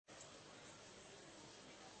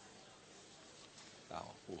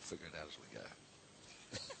we'll figure it out as we go.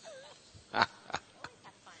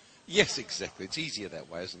 Yes, exactly. It's easier that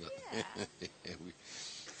way, isn't it? Yeah. We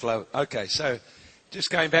flow. Okay, so just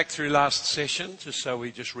going back through last session, just so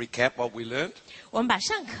we just recap what we learned. 我们把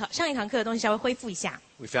上一堂课的东西稍微恢复一下。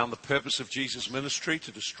We found the purpose of Jesus' ministry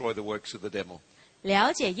to destroy the works of the devil.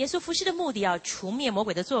 了解耶稣服事的目的，要除灭魔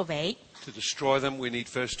鬼的作为。To destroy them, we need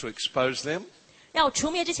first to expose them. 要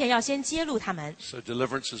除灭之前，要先揭露他们。So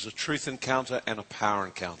deliverance is a truth encounter and a power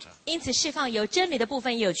encounter. 因此，释放有真理的部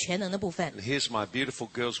分，也有全能的部分。 And here's my beautiful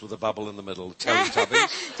girls with a bubble in the middle. Teletubbies.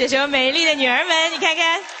 这是我美丽的女儿们，你看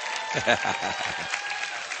看。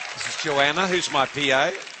This is Joanna, who's my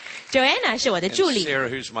PA. Joanna 是我的 And 助理 Sarah,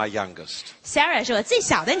 who's my youngest. ，Sarah 是我最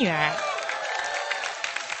小的女儿。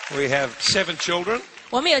 We have 7 children,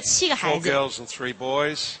 我们有7个孩 4子， girls and 3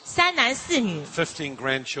 boys, 3男4女15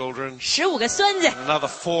 grandchildren, ，15个孙子， and another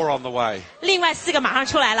 4 on the way. 另外4个马上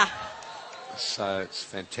出来了， So it's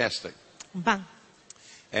fantastic. 很棒。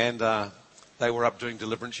 And they were up doing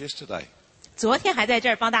deliverance yesterday. 昨天还在这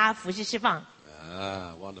儿帮大家服侍释放。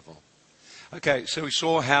 Ah, wonderful. Okay, so we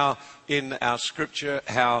saw how in our scripture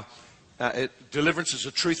how deliverance is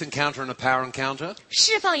a truth encounter and a power encounter.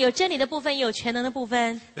 释放有真理的部分，也有全能的部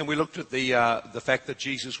分。 Then we looked at the fact that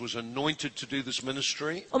Jesus was anointed to do this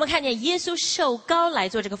ministry. 我们看见耶稣受膏来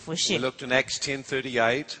做这个服 We 侍。 looked in Acts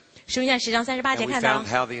 10:38. 书卷10章38 节 And we 看到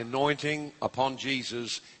found，how the anointing upon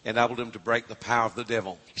Jesus enabled him to break the power of the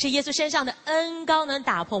devil. 是耶稣身上的恩膏能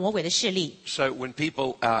打破魔鬼的势力。 So when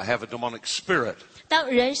people have a demonic spirit, 当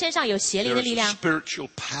人身上有邪灵 there 的 is 力 a 量， spiritual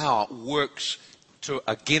power works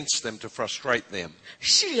against them to frustrate them.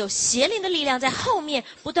 是有邪灵的力量在后面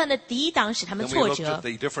不断的抵挡，使他们 Then we 挫 looked 折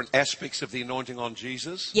at。the different aspects of the anointing on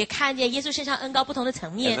Jesus. 也看见耶稣身上恩膏不同的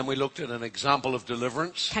层 And 面 then，we looked at an example of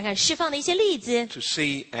deliverance 看看释放的一些例子， to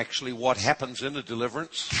see actually what happens in a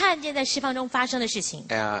deliverance, 看见在释放中发生的事情，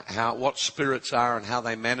 what spirits are and how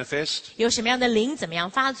they manifest. 有什么样的灵怎么样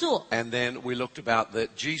发作。 And then we looked about that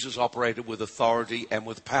Jesus operated with authority and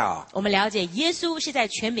with power. 我们了解耶稣是在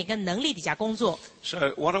权柄跟能力底下工作。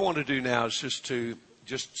 So what I want to do now is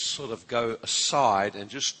just sort of go aside and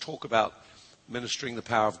just talk about ministering the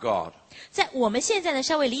power of God. 在我们现在呢，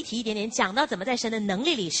稍微离题一点点，讲到怎么在神的能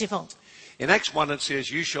力里侍奉。 In Acts 1 it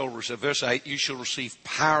says, verse 8, you shall receive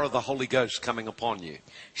power of the Holy Ghost coming upon you.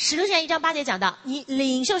 使徒行传1章8节讲到，你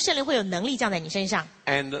领受圣灵会有能力降在你身上，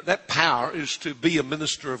 And that power is to be a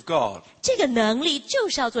minister of God. 这个能力就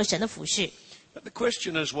是要做神的服侍。 But the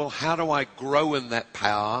question is, well, how do I grow in that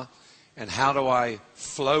power? And how do I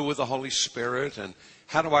flow with the Holy Spirit? And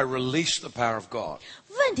how do I release the power of God?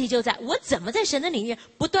 问题就在我怎么在神的领域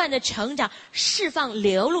不断的成长、释放、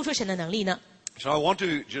流露出神的能力呢？ So I want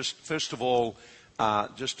to just, first of all,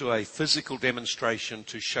 just do a physical demonstration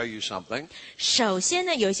to show you something. 首先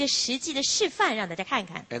呢，有一些实际的示范让大家看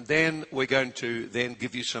看。 And then we're going to then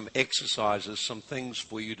give you some exercises, some things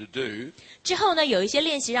for you to do, 之后呢，有一些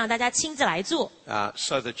练习让大家亲自来做，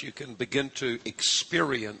 so that you can begin to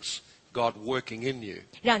experience God working in you.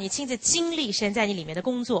 让你亲自经历神在你里面的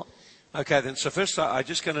工作。 Okay, then, so first I'm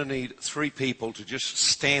just going to need 3 people to just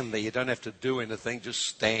stand there. You don't have to do anything,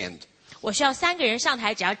 just stand. 我需要3个人上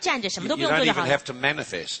台，只要站着，什么都不 You 用 don't 做就好 even 了， have to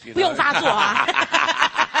manifest, you 不用 know. 发作啊。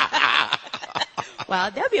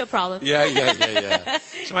Well, there'll be a problem. Yeah.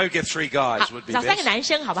 So maybe get 3 guys 好 would，be 找3个 best. 男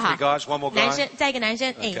生好不好 3 guys, one more 男 guy. 生，再一个男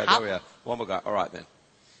生， Okay, 好 there we，are. One more guy. All right then.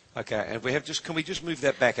 Okay, and can we just move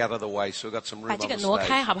that back out of the way so we've got some room 把 on 这 the 个挪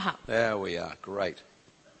开 stage? 好不好？ There we are. Great.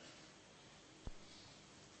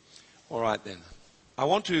 All right then. I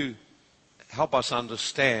want to help us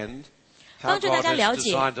understand how 帮助大 God 家了 has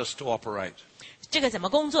解 designed us to operate. 这个怎么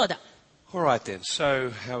工作的？ All right then. So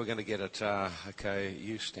how are we going to get it? Okay,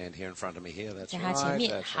 you stand here in front of me here. That's 在他前 right.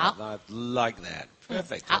 面， That's 好。 right. Like that.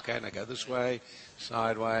 Perfect. 好。 Okay, now go this way,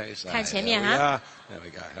 sideways. 看 There 前面， we 哈。 are. There we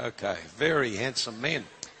go. Okay, very handsome men.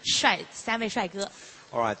 3位帅哥。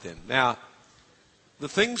 All right then. Now, the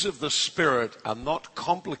things of the Spirit are not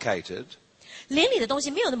complicated. 灵里的东西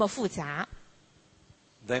没有那么复杂，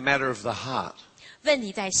 They matter of the heart. 问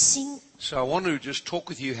题在心。 So I want to just talk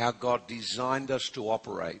with you how God designed us to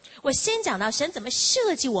operate. 我先讲到神怎么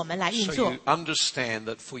设计我们来运 So 作 you，understand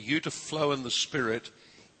that for you to flow in the Spirit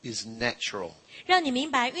is natural. 让你明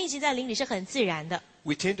白运行在灵里是很自然的。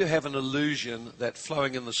 We tend to have an illusion that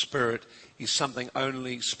flowing in the Spirit is something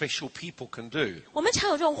only special people can do. 我们常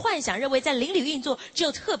有这种幻想，认为在灵里运作只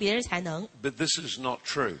有特别的人才能， But this is not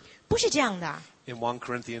true. 不是这样的。 In 1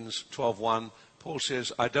 Corinthians 12:1, Paul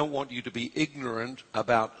says, I don't want you to be ignorant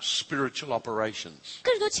about spiritual operations.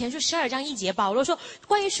 哥林多前书12章1节，保罗说，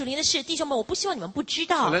关于属灵的事，弟兄们，我不希望你们不知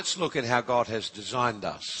道。 So let's look at how God has designed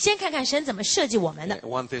us. 先看看神怎么设计我们的。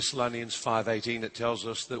 1 Thessalonians 5:18, it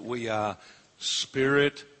tells us that we are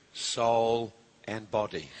spirit, soul, and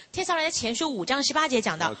body. 帖撒罗尼迦前书5章18节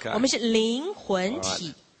讲到， Okay. 我们是灵魂 All right.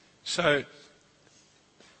 体。 So,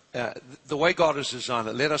 the way God has designed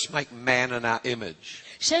it, let us make man in our image.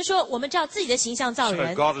 神说，我们照自己的形象造 So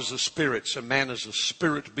人。 God is a spirit, so man is a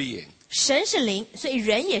spirit being. 神是灵，所以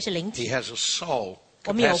人也是灵 He 体。 has a soul,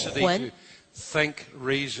 我们有 capacity 魂。 to think,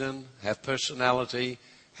 reason, have personality,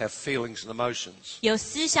 have feelings and emotions. 有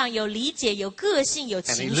思想，有理解，有个性，有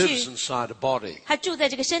And he 情 lives 绪。 inside a body. 他住在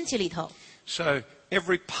这个身体里头， So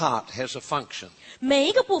every part has a function. 每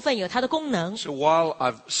一个部分有它的功能。 So while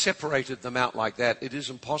I've separated them out like that, it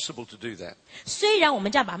is impossible to do that. 虽然我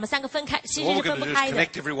们这样把它们3个分开，其 So 实 all 是 we're 分 going to 不 do is 开的。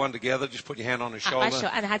 connect everyone together. Just put your hand on a shoulder, 把手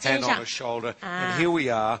按在他 hand 肩上。 on a shoulder. Ah. And here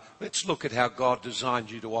we are. Let's look at how God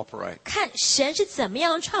designed you to operate. 看神是怎么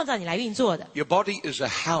样创造你来运作的。 Your body is a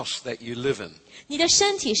house that you live in. 你的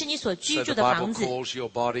身体是你所 So 居 the 住的 Bible 房子， calls your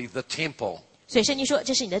body the temple. 所以圣经说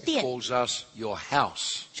这是你的殿， Calls us your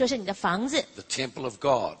house, 说是你的房子， the temple of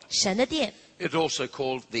God. 神的殿。 It also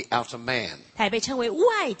called the outer man. 它也被称为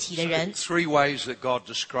外体的 So 人。 three ways that God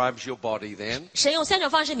describes your body then. 神用3种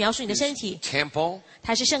方式描述你的身体， Temple,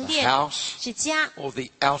 它是圣 the 殿， house, 是家， or the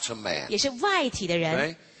outer man. 也是外体的人。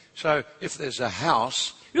 Okay? So if there's a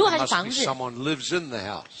house, 如 there 果它是 must 房 be 子， someone lives in the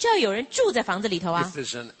house. 就要有人住在房子里头 If 啊，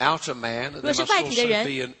 there's an outer man, there 果是 must 外体的 also 人，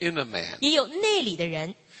 be an inner man. 也有内里的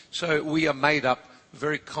人。 So we are made up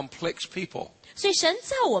very complex people. 所以神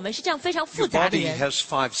造我们是这样非常 Your 复杂的 body 人。 has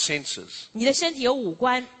 5 senses. 你的身体有5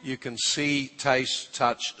官， You can see, taste,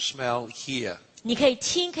 touch, smell, hear. 你可以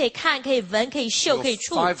听，可以看，可以闻，可以嗅， Your 可以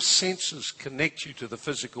触。 5 senses connect you to the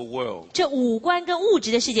physical world. 这5官跟物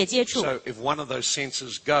质的世界接触， So if one of those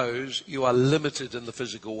senses goes, you are limited in the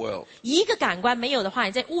physical world. 一个感官没有的话，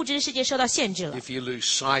你在物质的世界受到限制了。 If you lose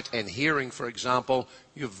sight and hearing, for example,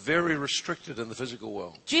 you're very restricted in the physical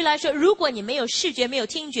world. 举例来说，如果你没有视觉，没有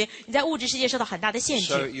听觉，你在物质世界受到很大的限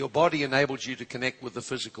So 制。 your body enables you to connect with the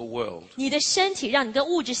physical world. 你的身体让你跟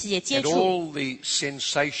物质世界接 And 触， all the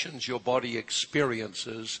sensations your body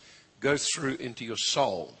experiences go through into your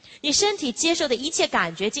soul. 你身体接受的一切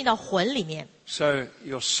感觉进到魂里面。 So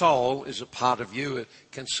your soul is a part of you. It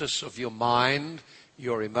consists of your mind,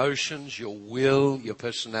 your emotions, your will, your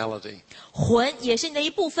personality. 魂也是你的一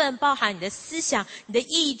部分，包含你的思想、你的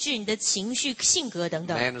意志、你的情绪、性格等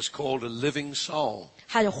等， Man is called a living soul.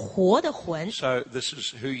 还有活的魂 So this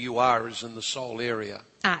is who you are, is in the soul area.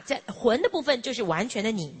 啊，在魂的部分就是完全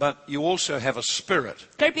的你。 But you also have a spirit.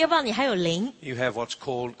 可是别忘了，你还有灵， You have what's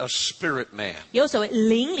called a spirit man. 有所谓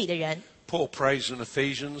灵里的人。 Paul prays in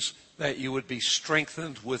Ephesians that you would be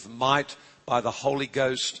strengthened with might by the Holy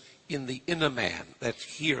Ghost in the inner man. That's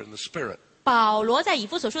here in the spirit. 保罗在以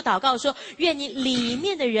弗所书祷告说：“愿你里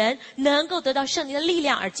面的人能够得到圣灵的力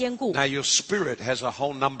量而坚固。 Now your spirit has a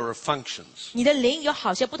whole number of functions. 你的灵有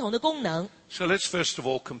好些不同的功能。 So let's first of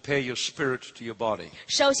all compare your spirit to your body.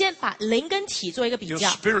 首先把灵跟体做一个比 Your 较。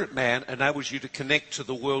 spirit man enables you to connect to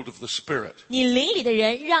the world of the spirit. 你灵里的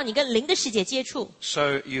人让你跟灵的世界接触，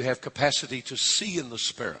 So you have capacity to see in the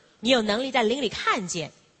spirit. 你有能力在灵里看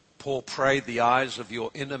见。 Paul prayed the eyes of your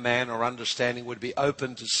inner man or understanding would be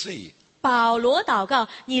open to see. 保罗祷告，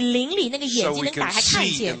你灵里那个 So 眼睛 we 能打 can 开看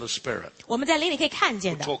see 见 in。the spirit. 我们在灵里可以看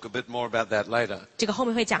见 We'll 的， talk a bit more about that later. 这个后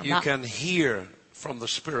面会讲 You 到。 can hear from the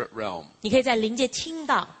spirit realm. 你可以在灵界听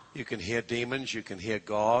到， You can hear demons, you can hear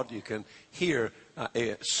God, you can hear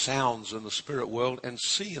sounds in the spirit world and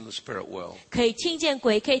see in the spirit world. 可以听见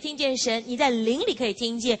鬼，可以听见神。你在灵里可以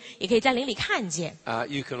听见，也可以在灵里看见。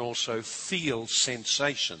 You can also feel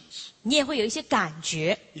sensations. 你也会有一些感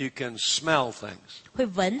觉， You can smell things. 会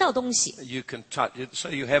闻到东西。 You can touch it. So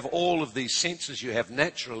you have all of these senses you have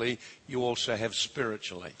naturally, you also have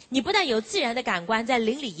spiritually. 你不但有自然的感官，在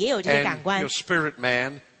灵里也有这些感 And 官 your。spirit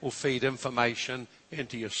man will feed information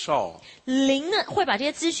into your soul. 灵呢，会把这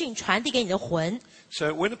些资讯传递给你的魂。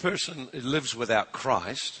 So when a person lives without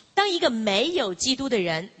Christ, 当一个没有基督的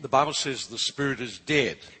人， the Bible says the spirit is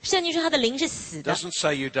dead. 圣经说他的灵是死 It 的， doesn't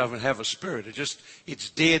say you don't have a spirit. It's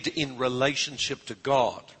dead in relationship to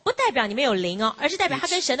God. 不代表你没有灵哦，而是代表他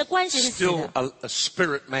跟神的关系是死 Still 的。 a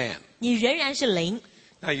spirit man. 你仍然是灵，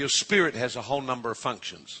 Now your spirit has a whole number of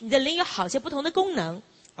functions. 你的灵有好些不同的功能，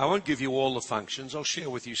 I won't give you all the functions. I'll share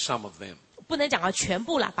with you some of them. 不能讲到全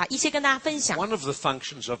部啦，把一些跟大家分享。 One of the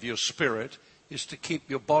functions of your spirit is to keep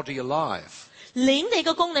your body alive. 灵的一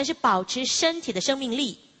个功能是保持身体的生命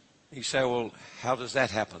力。You say, well, how does that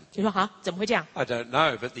happen? 你说好，怎么会这样？ I don't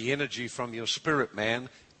know, but the energy from your spirit man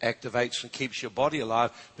activates and keeps your body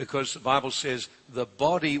alive because the Bible says the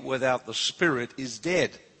body without the spirit is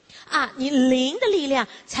dead. 啊，你灵的力量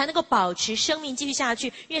才能够保持生命继续下去，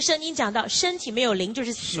因为圣经讲到，身体没有灵就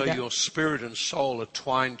是死 So 的。 your spirit and soul are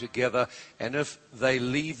twined together, and if they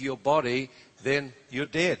leave your body, then you're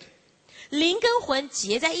dead. 灵跟魂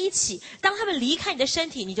结在一起，当他们离开你的身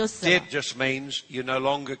体，你就死了 Dead。just means you're no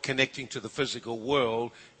longer connecting to the physical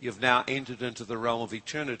world. You've now entered into the realm of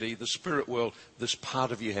eternity, the spirit world. This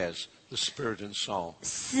part of you has, the spirit and soul.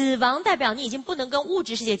 死亡代表你已经不能跟物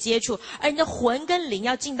质世界接触，而你的魂跟灵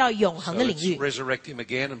要进到永 So 恒的领 let's 域 resurrect him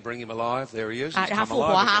again and bring him alive. There he is. 啊， He's 让他 come 复活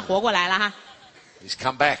alive 哈， again. 活过来了哈， He's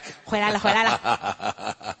come back 回来了，回来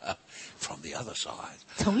了， from the other side.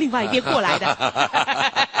 从另外一边过来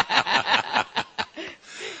的。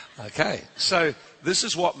 Okay, so this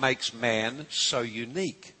is what makes man so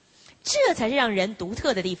unique. 这才是让人独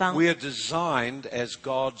特的地方。 We are designed as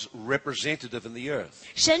God's representative in the earth.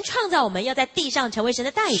 神创造我们要在地上成为神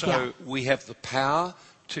的代表， So we have the power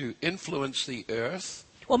to influence the earth,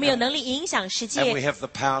 我们有能力影响世 and we 界， have the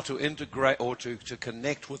power to integrate or to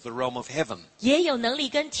connect with the realm of heaven. 也有能力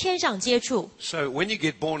跟天上接触。 So when you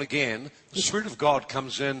get born again, the Spirit of God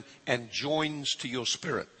comes in and joins to your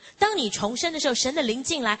spirit. 当你重生的时候，神的灵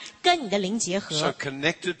进来，跟你的灵结 So 合，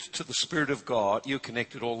 connected to the Spirit of God, you're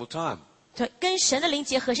connected all the time. 对，跟神的灵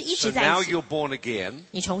结合是一 So 直在 now 一起。 you're born again.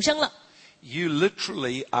 你重生了， You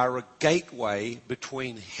literally are a gateway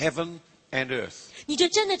between heaven and earth 你就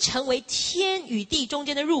真的成为天与地中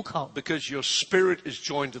间的入口， because your spirit is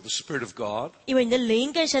joined to the Spirit of God, 因为你的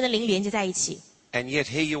灵跟神的灵连接在一起， and yet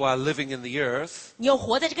here you are living in the earth. 你又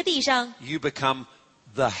活在这个地上， You become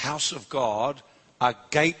the house of God, a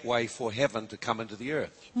gateway for heaven to come into the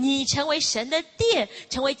earth. 你成为神的殿，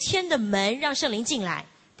成为天的门，让圣灵进来。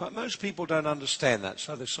 But most people don't understand that,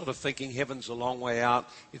 so they're sort of thinking heaven's a long way out.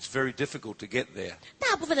 It's very difficult to get there.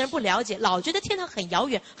 大部分的人不了解，老觉得天堂很遥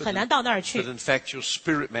远，很难到那儿 But 去。 in fact, your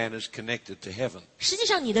spirit man is connected to heaven. 实际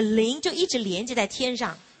上，你的灵就一直连接在天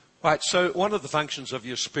上。 Right, so one of the functions of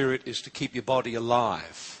your spirit is to keep your body alive.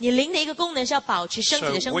 你灵的一个功能是要保持身体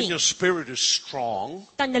So 的生 when 命 your。spirit is strong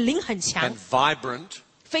当你的灵很强 and，vibrant,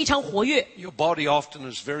 非常活跃， your body often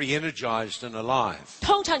is very energized and alive.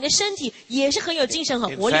 通常你的身体也是很有精神、很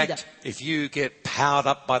In 活力的 fact,。if you get powered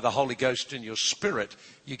up by the Holy Ghost in your spirit,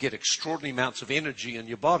 you get extraordinary amounts of energy in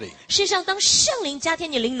your body. 事实上，当圣灵加添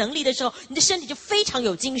你灵能力的时候，你的身体就非常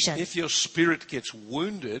有精神。 If your spirit gets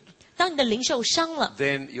wounded, 当你的灵受伤了，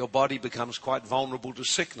 then your body becomes quite vulnerable to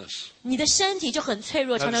sickness. 你的身体就很脆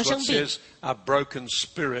弱，常常 Notice 生 what 病。 says, a broken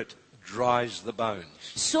spirit dries the bones.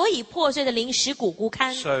 所以破碎的灵使骨枯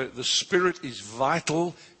干， So the spirit is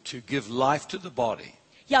vital to give life to the body.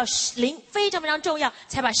 要灵非常非常重要，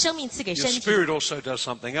才把生命赐给 Your 身体。 spirit also does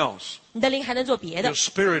something else. 你的灵还能做别的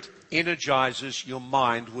Your，spirit energizes your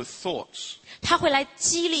mind with thoughts. 它会来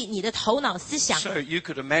激励你的头脑思想。 So you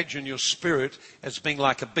could imagine your spirit as being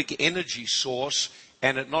like a big energy source,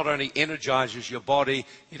 and it not only energizes your body,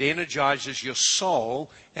 it energizes your soul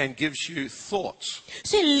and gives you thoughts.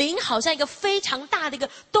 所以灵好像一个非常大的一个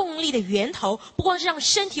动力的源头，不光是让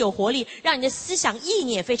身体有活力，让你的思想意念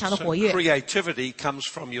也非常的 So 活跃。 creativity comes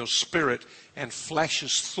from your spirit and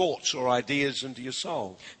flashes thoughts or ideas into your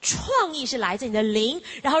soul. 创意是来自你的灵，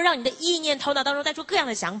然后让你的意念、头脑当中带出各样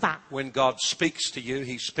的想法。 When God speaks to you,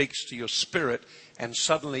 He speaks to your spirit, and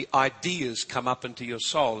suddenly ideas come up into your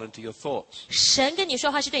soul, into your thoughts. 神跟你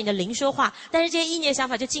说话是对你的灵说话，但是这些意念、想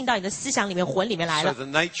法就进到你的思想里面、魂里面来 So 了。 the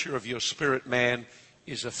nature of your spirit man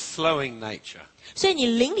is a flowing nature. 所以你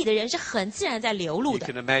灵里的人是很自然在流露 You 的，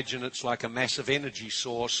 can imagine it's like a massive energy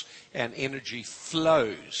source, and energy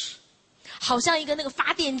flows. 好像一个那个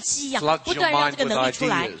发电机一样 Flood，不 your 断让 mind 这个能力出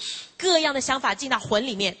来 with ideas，各样的想法进到魂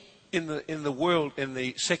里面。 In the world, in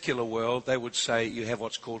the secular world, they would say you have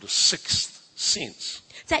what's called a sixth sense.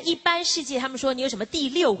 在一般世界，他们说你有什么第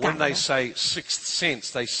六 When 感呢 they say sixth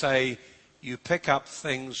sense, they say you pick up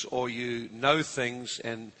things or you know things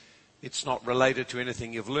and it's not related to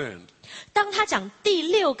anything you've learned. 当他讲第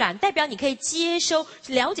六感，代表你可以接收、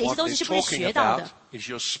了解一些 What 东西 they're 是不是 talking 学到 about 的。 is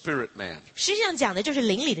your spirit man. 实际上讲的就是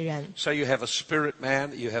灵里的人。 So you have a spirit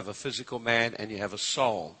man, you have a physical man, and you have a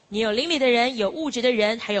soul. 你有灵里的人，有物质的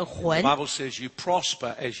人，还有 The 魂。 Bible says you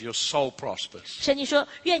prosper as your soul prospers. 圣经说：“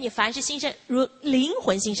愿你凡事兴盛，如灵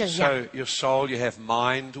魂兴盛一样。 So your soul, you have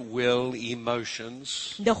mind, will,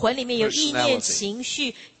 emotions. 你的魂里面有意念、 Personality 情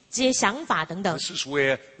绪、这些想法等等，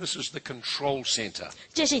 This is the control center.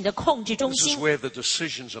 这是你的控制中 This is 心。 where the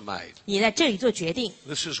decisions are made. 你在这里做决定，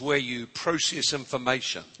 This is where you process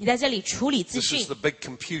information. 你在这里处理资 This 讯 is，the big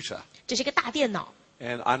computer. 这是一个大电脑。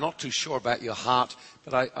And I'm not too sure about your heart,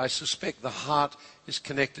 but I suspect the heart is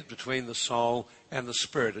connected between the soul and the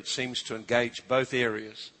spirit. It seems to engage both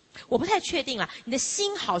areas. 我不太确定啦，你的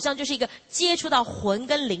心好像就是一个接触到魂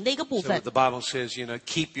跟灵的一个部 So 分。 the Bible says,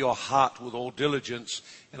 keep your heart with all diligence.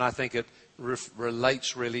 And I think it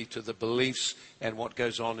relates really to the beliefs and what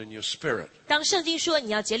goes on in your spirit. 当圣经说你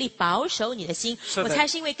要竭力保守你的心， So 我猜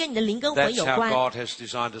是因为跟你的灵跟魂 That's 有 how 关。 God has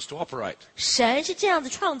designed us to operate. 神是这样子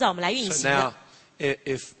创造我们来运 So 行的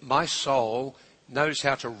now,。if my soul knows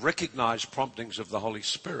how to recognize promptings of the Holy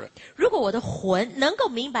Spirit, 如果我的魂能够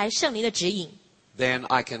明白圣灵的指引， then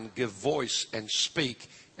I can give voice and speak,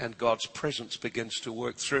 and God's presence begins to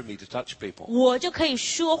work through me to touch people. 我就可以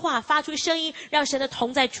说话，发出声音，让神的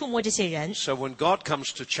同在触摸这些人。 So when God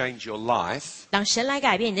comes to change your life, 当神来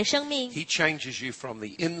改变你的生命， He changes you from the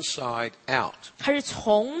inside out. 他是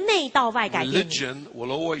从内到外改变你， Religion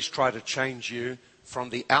will always try to change you from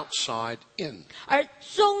the outside in. 而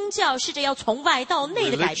宗教试着要从外到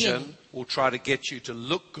内的改变 Religion 你。 will try to get you to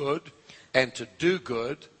look good and to do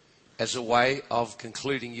good as a way of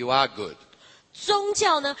concluding you are good. 宗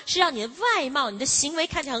教呢，是让你的外貌、你的行为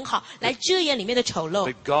看起来很好，来遮掩里面的丑陋。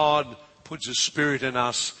 But God puts a spirit in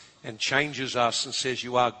us and changes us and says,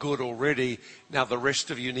 you are good already. Now the rest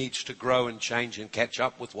of you needs to grow and change and catch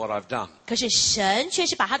up with what I've done. 可是神却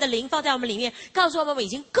是把他的灵放在我们里面，告诉我们已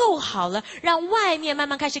经够好了，让外面慢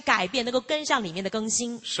慢开始改变，能够跟上里面的更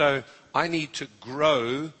新。 So I need to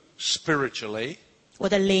grow spiritually. 我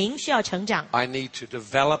的灵需要成长， I need to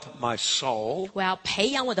develop my soul. 我要培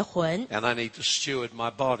养我的魂， And I need to steward my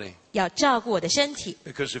body. 要照顾我的身体。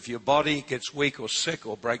 Because if your body gets weak or sick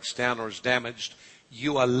or breaks down or is damaged,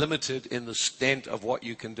 you are limited in the extent of what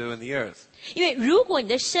you can do in the earth. 因为如果你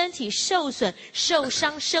的身体受损、受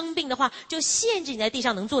伤、生病的话，就限制你在地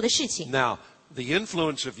上能做的事情。 Now, the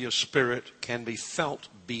influence of your spirit can be felt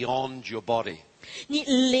beyond your body. 你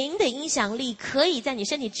灵的影响力可以在你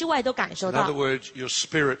身体之外都感受 In 到 other。words, your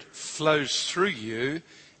spirit flows through you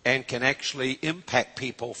and can actually impact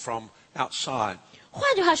people from outside.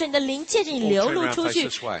 换句话说，你的灵借着你流露出去 Turn around, face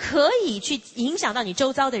this way.，可以去影响到你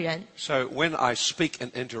周遭的人。 So when I speak and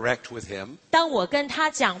interact with him, 当我跟他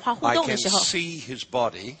讲话互 I 动的 can 时候， see his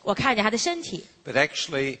body, 我看见他的身体， but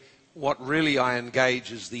actually what really I engage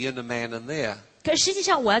is the inner man in there. 可实际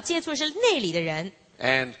上我要接触的是内里的人。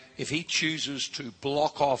 And if he chooses to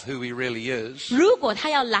block off who he really is, 如果他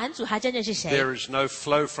要拦阻他真正是谁， there is no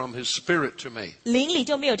flow from his spirit to me. 灵里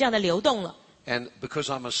就没有这样的流动了。 And because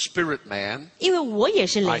I'm a spirit man, 因为我也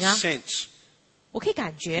是灵 I 啊， sense 我可以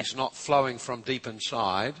感觉 he's not flowing from deep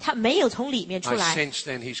inside. 他没有从里面出 I 来， sense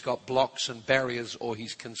then he's got blocks and barriers or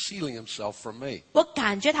he's concealing himself from me. 我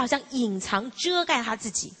感觉他好像隐藏遮盖他自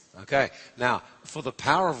己， Okay, now for the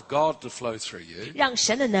power of God to flow through you, 让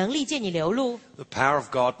神的能力借你流露， the power of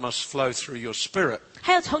God must flow through your spirit.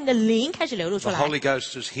 还要从你的灵开始流露出 The 来。 Holy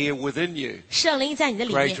Ghost is here within you. 圣灵在你的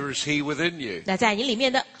里面， Greater is he within you. 那在你里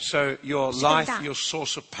面的， So your 是更 life, 大。 your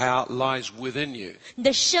source of power lies within you. 你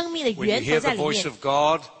的生命的 When you 源 hear 头 the 在里 voice 面， of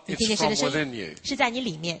God, 你听见 it's 神 from 的声 within 音 you. 是在你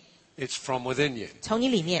里面， It's from within you. 从你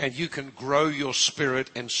里面， And you can grow your spirit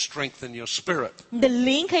and strengthen your spirit. 你的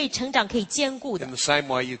灵可以成长，可以坚固的 In，the same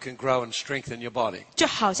way you can grow and strengthen your body. 就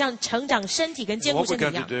好像成长身体跟坚固 What we're 身体一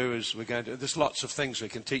going to 样。 do is there's lots of things we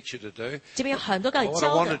can teach you to do. 这边有很多可以 But what I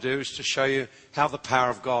教 want to 的， do is to show you how the power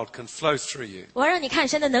of God can flow through you. 我要让你看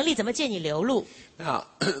神的能力怎么借你流露。 Now,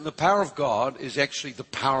 the power of God is actually the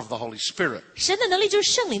power of the Holy Spirit. 神的能力就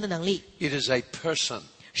是圣灵的能力， It is a person.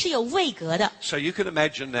 是有位格的。 So you can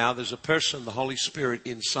imagine now there's a person, the Holy Spirit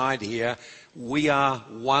inside here. We are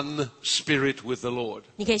one spirit with the Lord.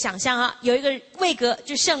 你可以想象啊，有一个位格，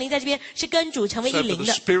就是圣灵在这边是跟主成为一 So for 灵 the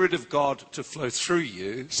的。 Spirit of God to flow through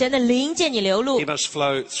you, 神的灵借你流露 He，must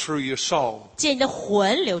flow through your soul. 借你的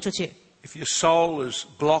魂流出去。 If your soul is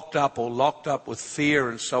blocked up or locked up with fear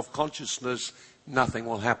and self-consciousness, nothing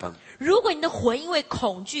will happen. 如果你的魂因为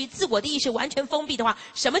恐惧、自我的意识完全封闭的话，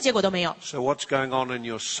什么结果都没有。 So what's going on in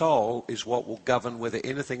your soul is what will govern whether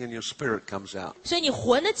anything in your spirit comes out. 所以你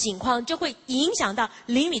魂的情况就会影响到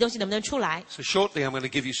灵里东西能不能出来。 So shortly I'm going to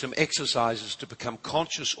give you some exercises to become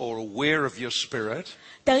conscious or aware of your spirit.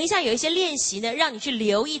 等一下有一些练习呢，让你去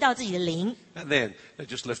留意到自己的灵。 And then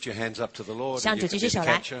just lift your hands up to the Lord. 向 And 主 you 举 can 起 be 手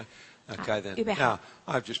the 来。 catcher. Okay then. 预备好。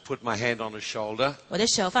 Now, I've just put my hand on his shoulder. 我的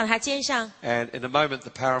手放在他肩上， And in a moment, the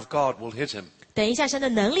power of God will hit him. 等一下神的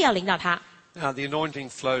能力要领导他， Now, the anointing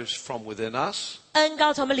flows from within us. 恩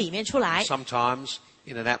高从我们里面出来。 Sometimes,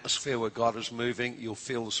 in an atmosphere where God is moving, you'll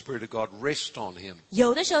feel the Spirit of God rest on him.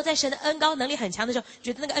 有的时候在神的恩高能力很强的时候，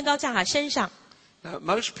觉得那个恩高降他身上。 Now,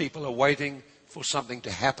 most people are waiting for something to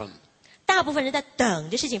happen. 大部分人在等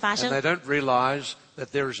着事情发 And 生， they don't realize that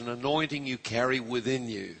there is an anointing you carry within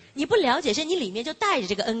you. 你不了解是你里面就带着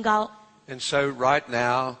这个恩膏。 And so right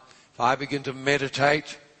now, if I begin to meditate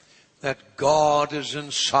that God is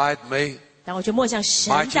inside me, 当我去默想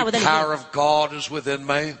神 mighty 在我的里 power 面， of God is within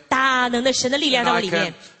me, 大能的神的力量 and 在我 I 里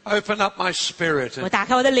面 can，open up my spirit 我打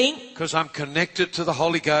开我的灵， because I'm connected to the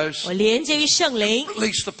Holy 我 Ghost, 连接于圣灵，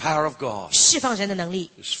 release the power of God. 释放神的能力，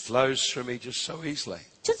 Just flows through me just so easily.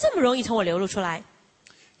 就这么容易从我流露出来，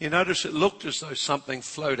 You notice it looked as though something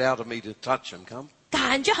flowed out of me to touch him, come?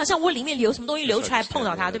 感觉好像我里面有什么东西流 So 出来 just 碰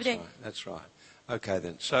到 stand 他， there, 对不对？ That's right. Okay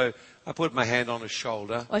then. So I put my hand on his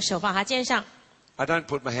shoulder. 我手放他肩上， I don't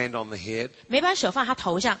put my hand on the head. 没把手放他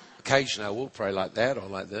头上。 Occasionally I will pray like that or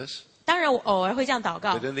like this. 当然，我偶尔会这样祷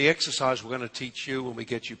告 But。in the exercise we're going to teach you when we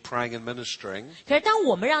get you praying and ministering, 可是当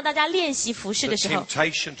我们让大家练习服侍 the 的时候，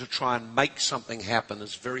 temptation to try and make something happen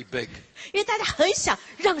is very big. 因为大家很想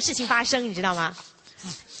让事情发生，你知道吗？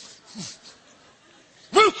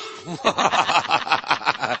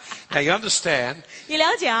 Now you understand 你了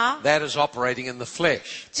解啊？ that is operating in the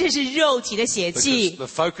flesh. 这是肉体的血 Because 气， the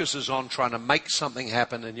focus is on trying to make something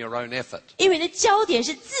happen in your own effort. 因为你的焦点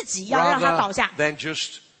是自己要让他倒 Rather 下， than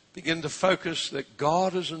just begin to focus that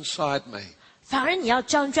God is inside me. 反而你要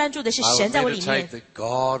专注的是 I 神 will 在我里面 meditate。that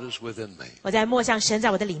God is within me. 我在默想神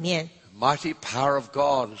在我的里面， Mighty power of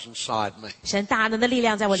God is inside me. 神大能的力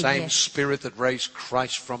量在我里 Same 面， spirit that raised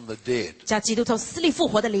Christ from the dead. 叫基督从死里复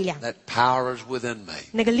活的力量， That power is within me.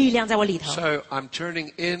 那个力量在我里头。 So I'm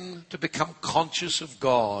turning in to become conscious of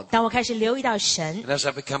God. 当我开始留意到神， And as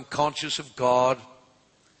I become conscious of God,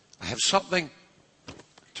 I have something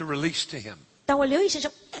to release to Him. 当我留意神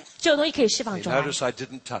说，这个东西可以释放 You 出来， notice I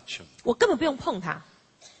didn't touch Him. 我根本不用碰它。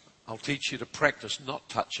 I'll teach you to practice not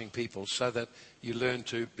touching people so that you learn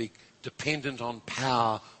to be dependent on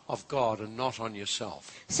power of God and not on yourself.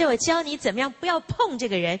 所以我教你怎么样不要碰这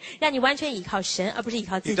个人，让你完全依靠神，而不是依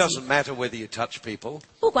靠自 It 己。 doesn't matter whether you touch people,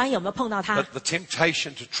 不管有没有碰到他， but the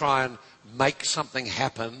temptation to try and make something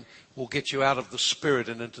happen will get you out of the spirit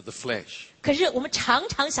and into the flesh. 可是我们常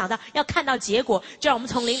常想到要看到结果，就让我们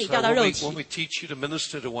从灵里 So 掉到 when 肉 we 体。 teach you to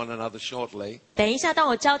minister to one another shortly, 等一下，当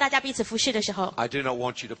我教大家彼此服侍的时候， I do not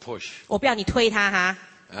want you to push. 我不要你推他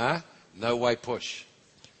哈， No way push.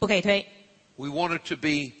 不可以推， We want it to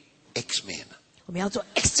be X-Men. 我们要做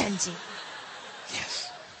X 战警。 Yes.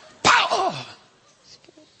 Power!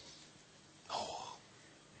 Oh.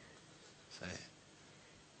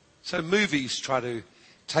 So movies try to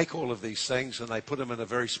take all of these things and they put them in a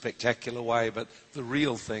very spectacular way, but the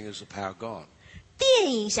real thing is the power of God.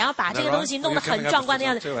 电影想要把这个东西弄得很壮观的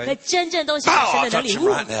样子， Right? 可真正东西是 Power! 神的 I'll 能 touch 力。 him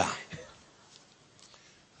right now.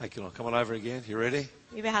 Thank you, Lord. Come on over again. You ready?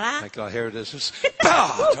 预备好啦？ Thank you, Lord. Here it is. Just,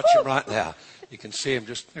 power! Touch him right now. You can see him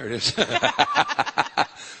just, there it is.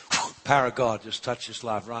 Power of God just touch his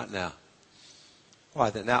life right now.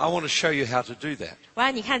 Right then. Now I want to show you how to do that. 我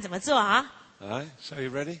让你看怎么做啊？ All right? So you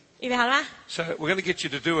ready? 预备好了吗？ So we're going to get you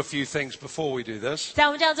to do a few things before we do this. 在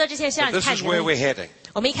我们这样做之前，先 But 让你 this 看 is 你的 where 东 we're 西。 heading.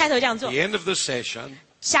 我们一开头这样 At 做 the，end of the session,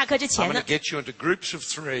 下课之 I'm 前 going 呢 to，get you into groups of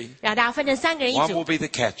 3. 让大家分成3个人一 One will 组， be the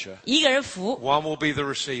catcher, 一个人服， one will be the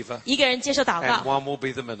receiver, 一个人接受祷 and 告， one will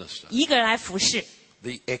be the minister. 一个人来服侍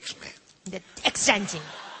The X-Men. 你的 X 战警。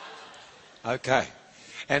 Okay.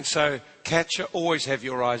 And so catcher, always have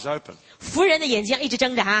your eyes open. 服人的眼睛要一直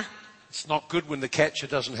睁着哈， It's not good when the catcher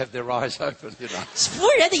doesn't have their eyes open, you know. 服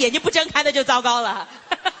人的眼睛不睁开那就糟糕了。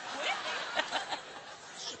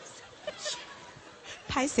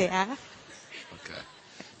拍谁啊？ Okay.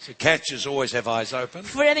 So catchers always have eyes open.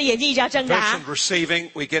 服人的眼睛一直要睁着啊 Person。receiving,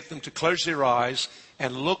 we get them to close their eyes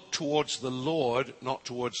and look towards the Lord, not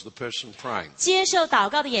towards the person praying. 接受祷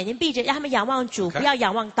告的眼睛闭着，让他们仰望主， Okay. 不要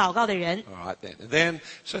仰望祷告的人。 All right then. And then,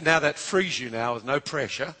 so now that frees you now with no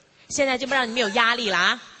pressure. 现在就不让你没有压力了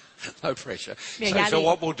啊！ No pressure. 没有压力。 So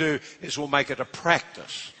what we'll do is we'll make it a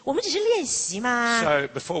practice. 我们只是练习嘛。 So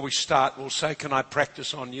before we start, we'll say, can I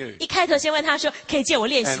practice on you? 一开头先问他说：“可以借我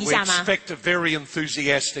练习 And 一 we 下吗 expect a very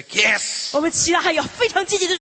enthusiastic yes. 我们期待他有非常积极的